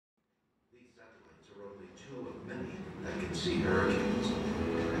are only two of many that can see hurricanes.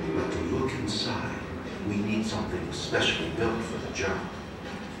 But to look inside, we need something specially built for the job.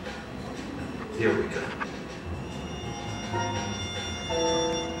 Here we go.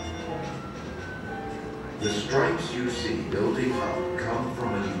 The stripes you see building up come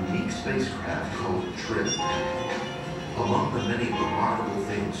from a unique spacecraft called TRIM. Among the many remarkable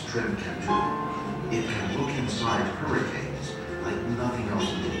things TRIM can do, it can look inside hurricanes like nothing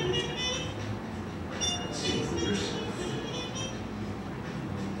else in the world. See for yourself.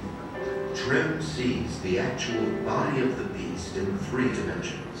 TRIM sees the actual body of the beast in 3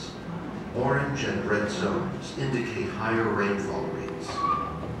 dimensions. Orange and red zones indicate higher rainfall rates.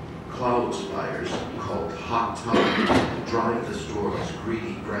 Cloud spires, called hot tongues, drive the storm's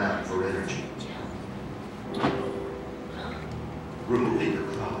greedy grab for energy. Removing the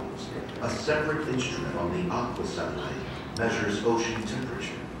clouds, a separate instrument on the Aqua satellite measures ocean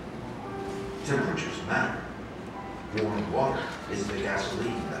temperature. Temperatures matter. Warm water is the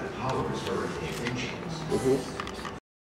gasoline that powers hurricane engines.